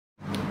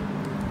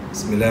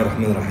Bismillah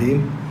ar-Rahman ar-Rahim.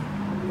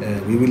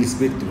 We will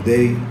speak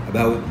today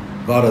about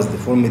various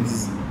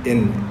deformities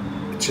in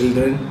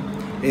children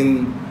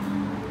in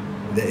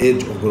the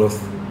age of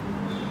growth.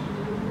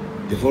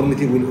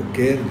 Deformity will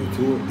occur due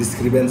to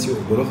discrepancy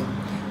of growth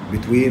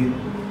between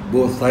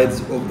both sides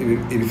of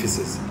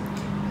epiphysis.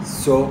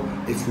 So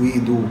if we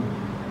do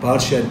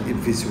partial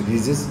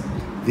epiphysiodesis,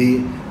 the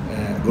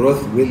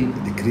growth will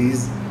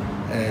decrease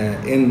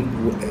in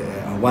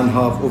one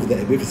half of the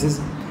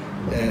epiphysis,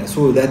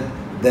 so that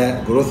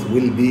the growth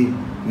will be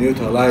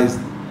neutralized.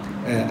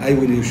 I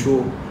will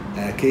show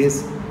a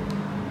case.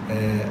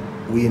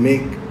 We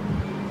make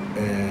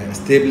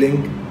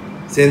stapling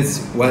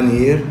since 1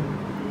 year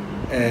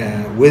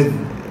with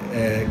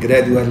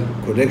gradual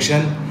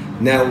correction.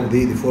 Now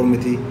the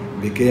deformity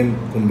became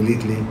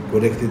completely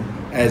corrected,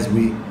 as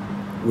we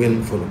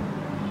will follow.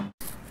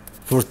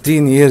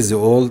 14 years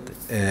old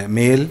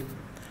male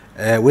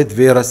with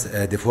varus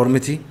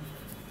deformity,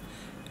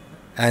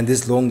 and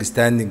this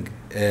long-standing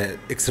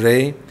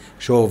X-ray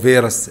show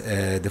varus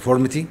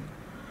deformity.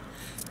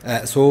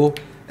 So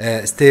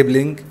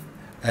stapling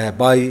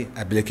by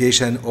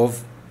application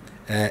of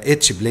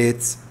H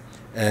plates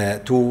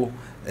to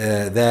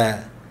the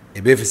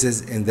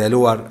epiphysis in the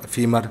lower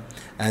femur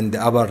and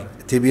upper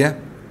tibia.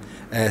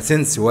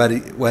 Since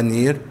 1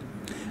 year,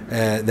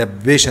 the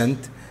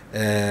patient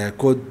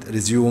could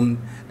resume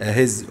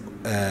his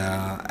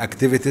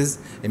activities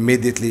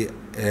immediately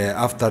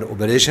after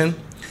operation,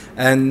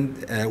 and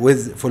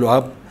with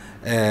follow-up,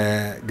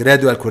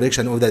 gradual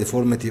correction of the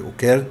deformity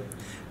occurred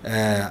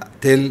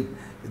till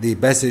the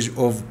passage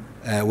of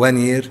 1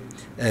 year.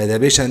 The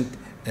patient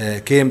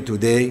came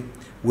today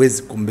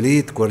with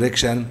complete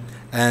correction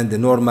and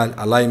normal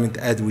alignment,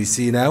 as we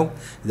see now.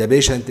 The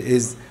patient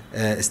is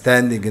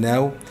standing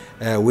now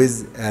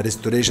with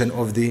restoration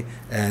of the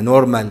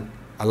normal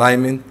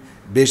alignment.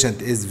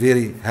 Patient is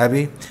very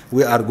happy.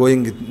 We are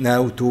going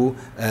now to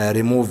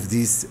remove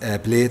these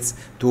plates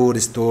to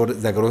restore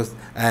the growth,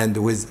 and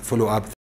with follow-up.